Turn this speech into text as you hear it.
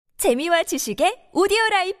재미와 지식의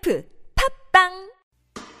오디오라이프 팝빵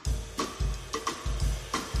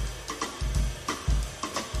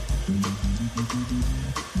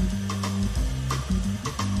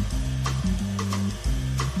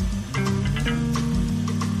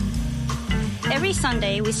Every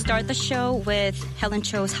Sunday, we start the show with Helen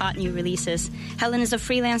Cho's hot new releases. Helen is a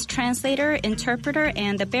freelance translator, interpreter,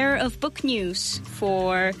 and the bearer of book news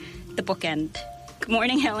for the bookend. Good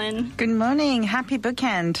morning, Helen. Good morning. Happy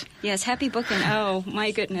bookend. Yes, happy bookend. Oh,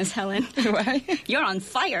 my goodness, Helen. You're on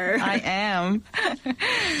fire. I am.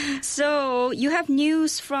 So, you have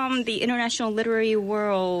news from the international literary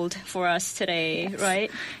world for us today,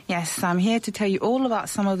 right? Yes, I'm here to tell you all about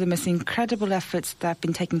some of the most incredible efforts that have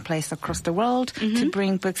been taking place across the world to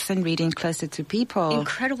bring books and reading closer to people.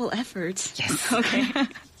 Incredible efforts. Yes. Okay.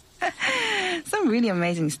 Some really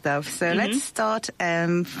amazing stuff. So let's start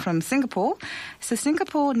from Singapore. So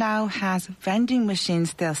Singapore now has vending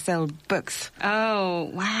machines that sell books.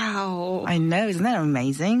 Oh, wow. I know, isn't that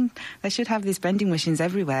amazing? They should have these vending machines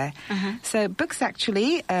everywhere. So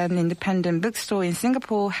BooksActually, an independent bookstore in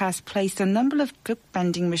Singapore, has placed a number of book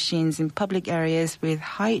vending machines in public areas with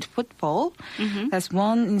height footfall. There's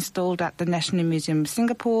one installed at the National Museum of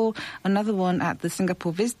Singapore, another one at the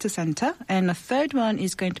Singapore Visitor Centre, and a third one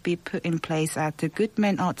is going to be put in place at the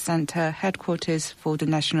Goodman Arts Centre, headquarters for the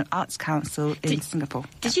National Arts Council in Singapore.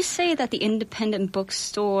 Did you say that the independent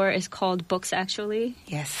bookstore is called BooksActually?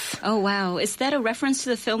 Yes. Oh, wow. Is that a reference to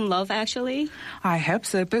the film Love, Actually? I hope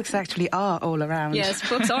so. Books actually are all around. Yes,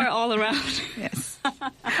 books are all around. Yes.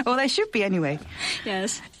 Well, they should be anyway.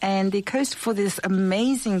 Yes. And the cost for this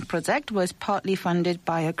amazing project was partly funded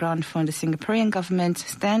by a grant from the Singaporean government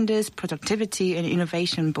Standards, Productivity and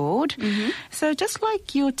Innovation Board. So just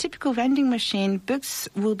like your typical vending machine, books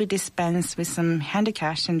will be dispensed with some handy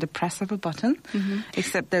cash and the press of a button,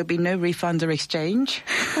 except there'll be no refund or exchange.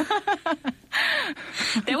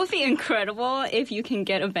 That would be incredible if you can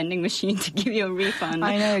get a vending machine to give you a refund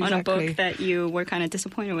on a book that you were kind of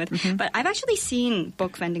disappointed with. But I've actually seen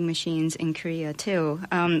book vending machines in Korea too,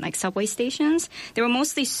 like subway stations. They were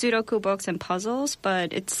mostly Sudoku books and puzzles,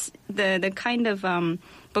 but it's the kind of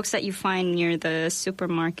books that you find near the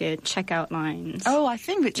supermarket checkout lines. Oh, I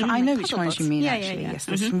think I know which ones you mean, actually. Yeah. Yes,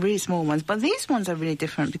 there's some really small ones. But these ones are really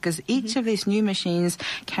different because each of these new machines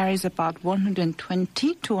carries about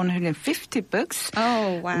 120 to 150 books.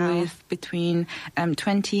 Oh, wow. With between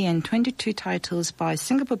 20 and 22 titles by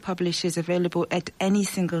Singapore publishers available at any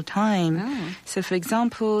single time. Oh. So, for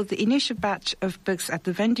example, the initial batch of books at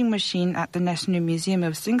the vending machine at the National Museum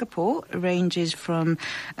of Singapore ranges from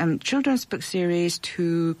children's book series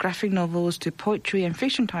to graphic novels to poetry and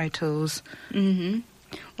fiction titles.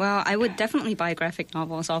 Well, I would definitely buy graphic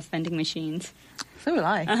novels off vending machines. So will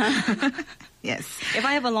I. Yes. If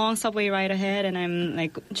I have a long subway ride ahead and I'm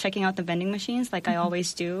like checking out the vending machines like I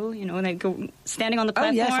always do, you know, like standing on the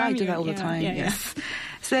platform. Oh, yes, I do that all the time. Yes.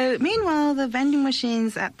 So, meanwhile, the vending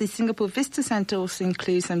machines at the Singapore Visitor Centre also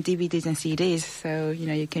include some DVDs and CDs. So, you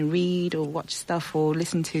know, you can read or watch stuff or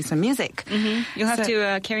listen to some music. You'll have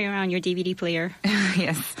to carry around your DVD player.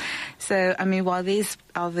 Yes. So, I mean, while these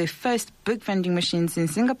are the first book vending machines in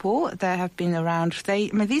Singapore, there have been around,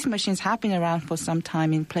 these machines have been around for some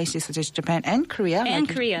time in places such as Japan and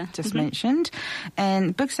Korea. Just mentioned.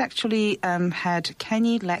 And BooksActually had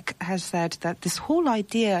Keny Leck has said that this whole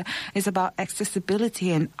idea is about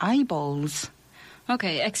accessibility and eyeballs.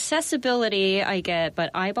 Okay, accessibility I get,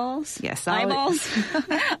 but eyeballs? Yes. Eyeballs?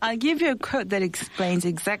 I'll give you a quote that explains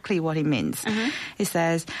exactly what he means. He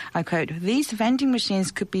says, I quote, "These vending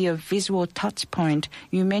machines could be a visual touch point.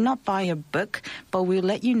 You may not buy a book, but we'll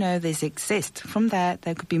let you know these exist. From there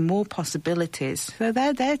could be more possibilities." So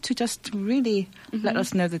they're there to just really let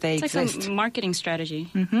us know that they exist. It's like a marketing strategy.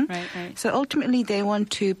 Right. So ultimately they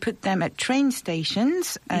want to put them at train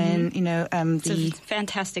stations and, you know... it's a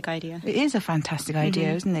fantastic idea. It is a fantastic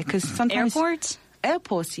idea, isn't it? Because sometimes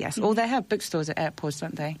Airports, yes. Or they have bookstores at airports,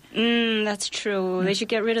 don't they? That's true. They should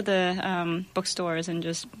get rid of the bookstores and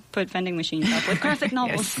just put vending machines up with graphic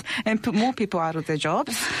novels. Yes. And put more people out of their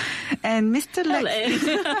jobs. And Mr.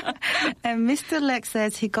 Leck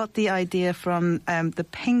says he got the idea from the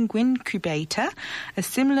Penguin Cubator, a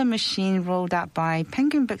similar machine rolled out by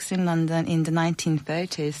Penguin Books in London in the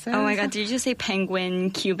 1930s. So oh my God, did you just say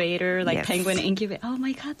Penguin Cubator, like yes. Penguin Incubator? Oh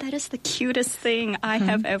my God, that is the cutest thing I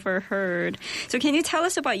have ever heard. So can you tell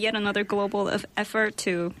us about yet another global effort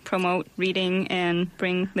to promote reading and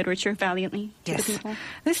bring literature valiantly to the people?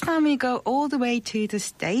 This time we go all the way to the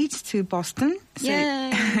States, to Boston. So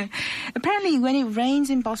Yay! apparently, when it rains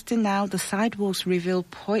in Boston now, the sidewalks reveal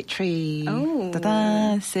poetry. Oh.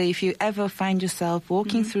 Ta-da. So if you ever find yourself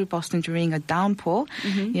walking through Boston during a downpour,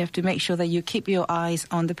 you have to make sure that you keep your eyes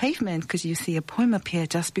on the pavement because you see a poem appear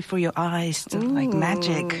just before your eyes, just like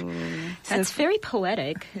magic. That's very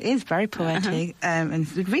poetic. It is very poetic and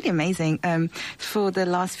it's really amazing. For the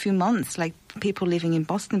last few months, like people living in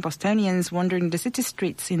Boston, Bostonians wandering the city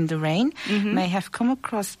streets in the rain may have come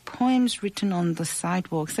across poems written on the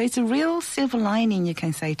sidewalk. So it's a real silver lining, you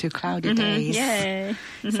can say, to cloudy days. Yay.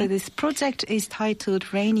 So this project is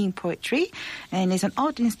titled Raining Poetry and is an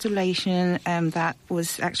art installation that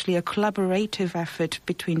was actually a collaborative effort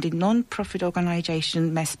between the non-profit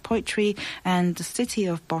organization Mass Poetry and the city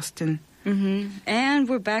of Boston. And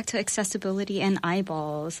we're back to accessibility and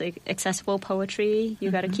eyeballs. Like accessible poetry,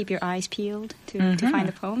 you got to keep your eyes peeled to find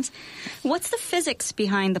the poems. What's the physics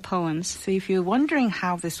behind the poems? So if you're wondering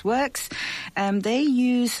how this works, they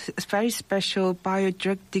use a very special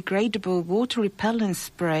biodegradable water repellent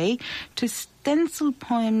spray to stencil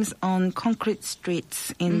poems on concrete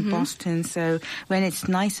streets in Boston. So when it's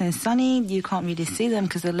nice and sunny, you can't really see them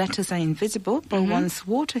because the letters are invisible. But once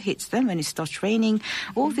water hits them and it starts raining,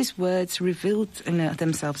 all these words reveal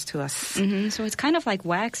themselves to us. So it's kind of like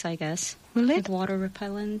wax, I guess. Like water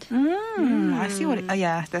repellent. I see what.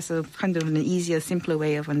 That's a kind of an easier, simpler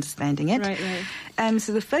way of understanding it. Right.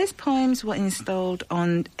 So the first poems were installed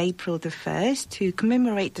on April the 1st to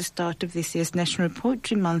commemorate the start of this year's National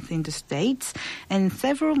Poetry Month in the States, and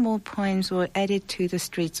several more poems were added to the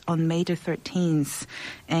streets on May the 13th.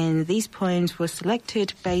 And these poems were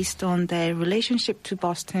selected based on their relationship to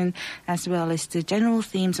Boston, as well as the general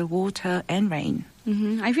themes of water and rain.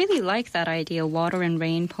 I really like that idea, water and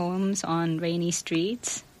rain poems on rainy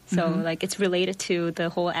streets. So, like, it's related to the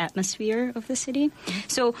whole atmosphere of the city.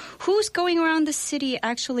 So, who's going around the city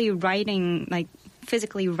actually writing, like,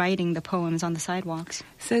 physically writing the poems on the sidewalks?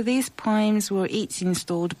 So these poems were each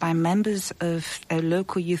installed by members of a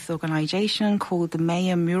local youth organization called the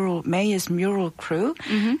Mayor's Mural Crew.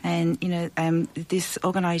 And, this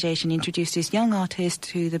organization introduces young artists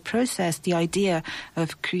to the process, the idea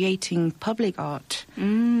of creating public art.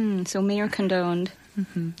 So Mayor condoned.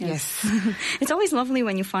 Yes. It's always lovely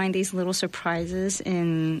when you find these little surprises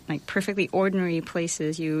in like perfectly ordinary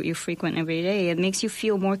places you frequent every day. It makes you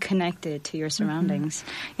feel more connected to your surroundings.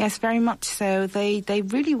 Yes, very much so. They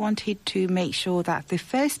really wanted to make sure that the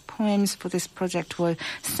first poems for this project were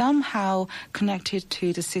somehow connected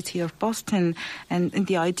to the city of Boston, and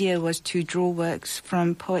the idea was to draw works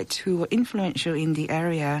from poets who were influential in the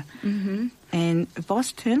area. And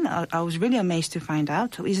Boston, I was really amazed to find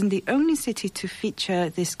out, isn't the only city to feature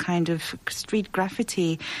this kind of street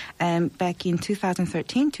graffiti. Back in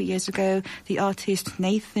 2013, 2 years ago, the artist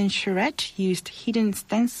Nathan Charette used hidden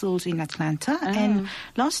stencils in Atlanta. And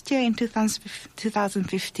last year in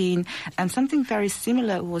 2015, something very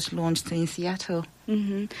similar was launched in Seattle.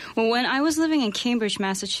 Well, when I was living in Cambridge,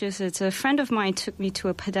 Massachusetts, a friend of mine took me to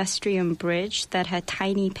a pedestrian bridge that had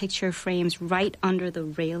tiny picture frames right under the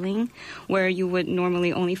railing, where you would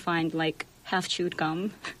normally only find like half-chewed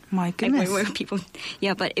gum. My goodness. Like where people,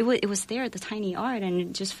 but it was there, the tiny art, and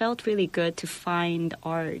it just felt really good to find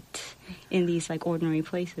art in these like ordinary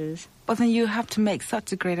places. But then you have to make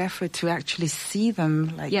such a great effort to actually see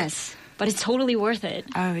them. Yes, but it's totally worth it.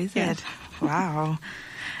 Oh, is it? Wow.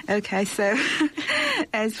 Okay, so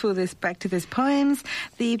as for back to these poems,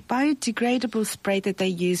 the biodegradable spray that they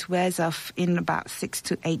use wears off in about 6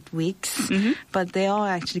 to 8 weeks. But they are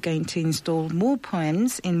actually going to install more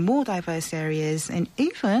poems in more diverse areas, and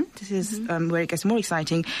even, this is where it gets more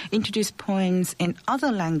exciting, introduce poems in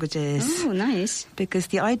other languages. Oh, nice. Because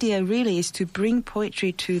the idea really is to bring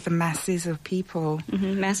poetry to the masses of people.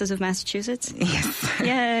 Masses of Massachusetts? Yes.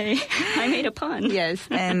 Yay. I made a pun. Yes,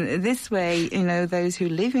 and this way, those who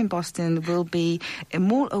live in Boston will be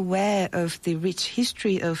more aware of the rich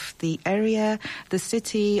history of the area, the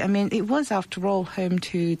city. I mean, it was, after all, home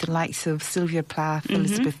to the likes of Sylvia Plath,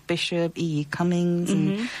 Elizabeth Bishop, E.E. Cummings,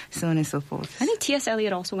 and so on and so forth. I think T.S.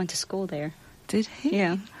 Eliot also went to school there. Did he?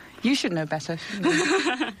 Yeah. You should know better.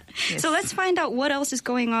 Yes. So let's find out what else is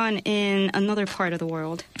going on in another part of the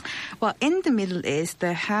world. Well, in the Middle East,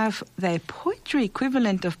 they have their poetry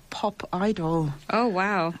equivalent of Pop Idol. Oh,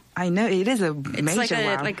 wow. I know, it is a major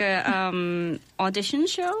wow. It's like a audition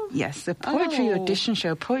show? Yes, a poetry audition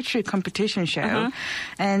show, poetry competition show.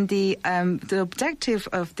 And the objective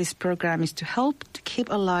of this program is to help to keep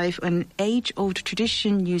alive an age-old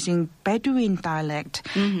tradition using Bedouin dialect.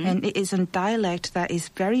 And it is a dialect that is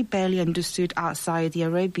very barely understood outside the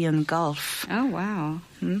Arabian Gulf. Oh, wow.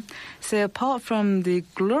 So apart from the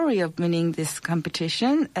glory of winning this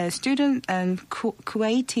competition, a student and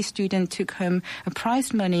Kuwaiti student took home a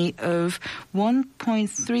prize money of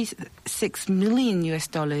 $1.36 million US.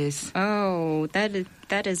 Oh,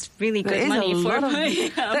 that is really good money for a poem.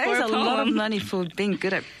 There is a lot of money for being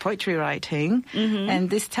good at poetry writing. And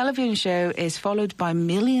this television show is followed by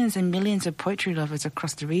millions and millions of poetry lovers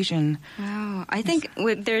across the region. Wow. I think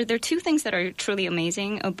there are two things that are truly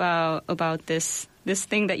amazing about this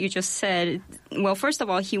thing that you just said. Well, first of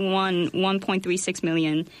all, he won $1.36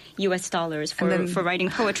 million US for writing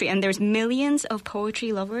poetry. And there's millions of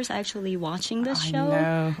poetry lovers actually watching this show.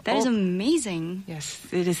 Know. That is amazing. Yes,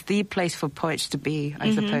 it is the place for poets to be,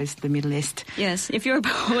 I suppose, the Middle East. Yes, if you're a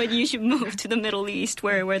poet, you should move to the Middle East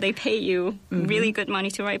where they pay you really good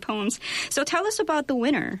money to write poems. So tell us about the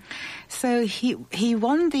winner. So he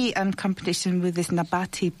won the competition with this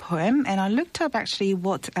Nabati poem. And I looked up actually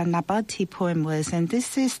what a Nabati poem was. And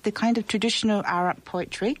this is the kind of traditional Arab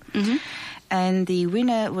poetry. And the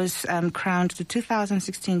winner was crowned the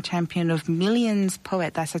 2016 Champion of Millions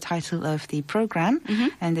Poet. That's the title of the program.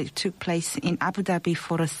 And it took place in Abu Dhabi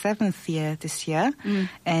for the 7th year this year.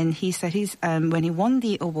 And he said when he won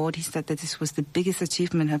the award, he said that this was the biggest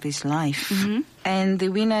achievement of his life. And the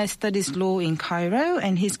winner studies law in Cairo,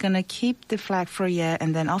 and he's going to keep the flag for a year.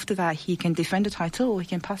 And then after that, he can defend the title or he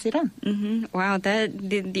can pass it on. Wow,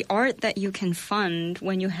 the art that you can fund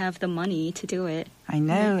when you have the money to do it. I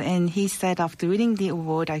know. And he said after winning the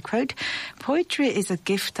award, I quote, "Poetry is a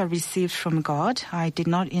gift I received from God. I did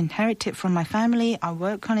not inherit it from my family. I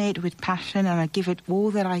work on it with passion and I give it all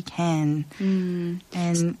that I can."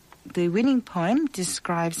 And the winning poem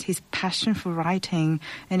describes his passion for writing,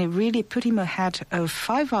 and it really put him ahead of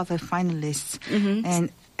 5 other finalists. And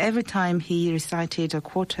every time he recited a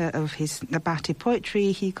quarter of his Nabati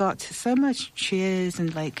poetry, he got so much cheers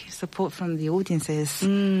and support from the audiences.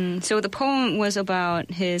 So the poem was about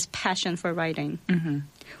his passion for writing.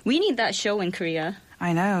 We need that show in Korea.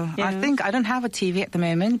 I know. Yeah. I think I don't have a TV at the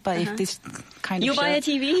moment, but if this kind of show... You buy a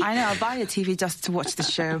TV? I know. I'll buy a TV just to watch the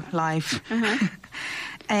show live.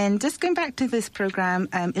 And just going back to this program,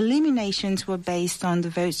 eliminations were based on the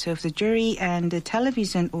votes of the jury and the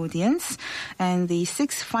television audience. And the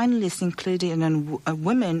 6 finalists included a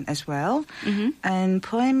woman as well. And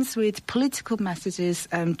poems with political messages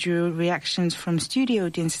drew reactions from studio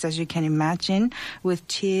audiences, as you can imagine, with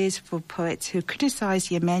cheers for poets who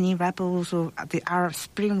criticized Yemeni rebels or the Arab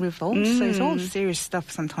Spring Revolt. So it's all serious stuff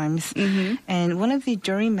sometimes. And one of the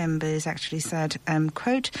jury members actually said,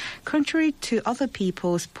 quote, "Contrary to other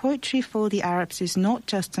people's, poetry for the Arabs is not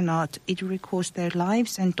just an art, it records their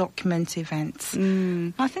lives and documents events."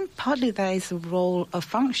 I think partly there is a role, a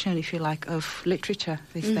function, if you like, of literature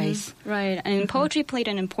these days. Right, and poetry played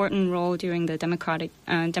an important role during the democratic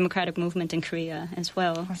movement in Korea as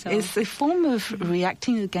well. So. It's a form of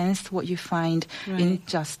reacting against what you find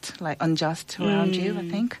unjust around you, I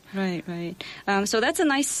think. Right. So that's a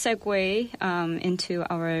nice segue into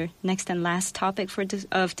our next and last topic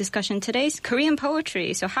of discussion today's Korean poetry.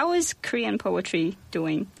 So how is Korean poetry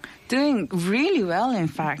doing? Doing really well, in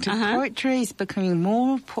fact. Poetry is becoming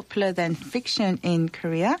more popular than fiction in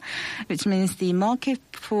Korea, which means the market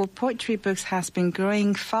for poetry books has been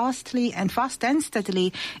growing fast and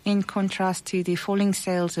steadily in contrast to the falling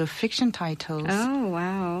sales of fiction titles. Oh,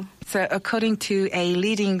 wow. So according to a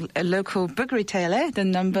leading local book retailer, the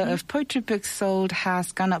number of poetry books sold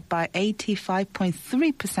has gone up by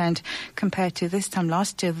 85.3% compared to this time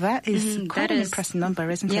last year. That is quite an impressive number,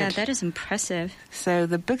 isn't it? Yeah, that is impressive. So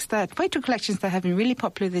the poetry collections that have been really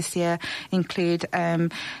popular this year include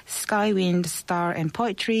Sky, Wind, Star and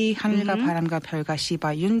Poetry, 하늘과 바람과 별과 시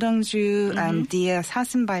by Yoon Dong-ju, Dear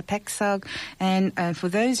사슴 by Baek-seok, and for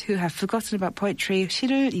those who have forgotten about poetry,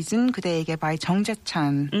 시를 잊은 그대에게 by Jung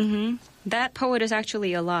Jae-chan. That poet is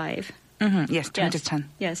actually alive. Yes, Jung Jae-chan.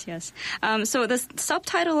 Yes. So the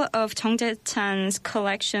subtitle of Jung Jae-chan's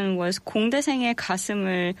collection was 공대생의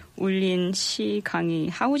가슴을 울린 시 강의.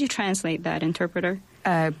 How would you translate that, interpreter?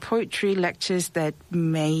 Poetry lectures that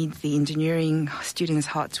made the engineering students'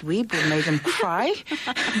 hearts weep or made them cry.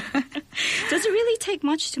 Does it really take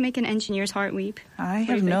much to make an engineer's heart weep? I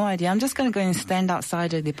have no idea. I'm just going to go and stand outside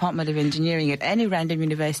the Department of Engineering at any random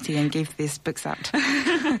university and give these books out.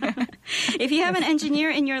 If you have an engineer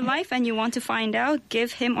in your life and you want to find out,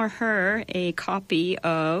 give him or her a copy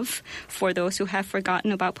of For Those Who Have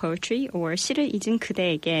Forgotten About Poetry or 시를 잊은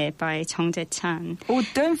그대에게 by Jung Jae-chan. Oh,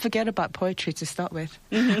 don't forget about poetry to start with.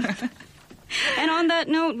 And on that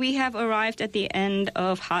note, we have arrived at the end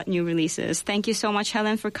of Hot New Releases. Thank you so much,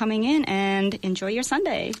 Helen, for coming in, and enjoy your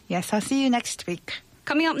Sunday. Yes, I'll see you next week.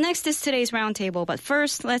 Coming up next is today's roundtable, but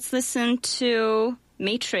first, let's listen to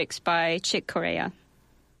Matrix by Chick Corea.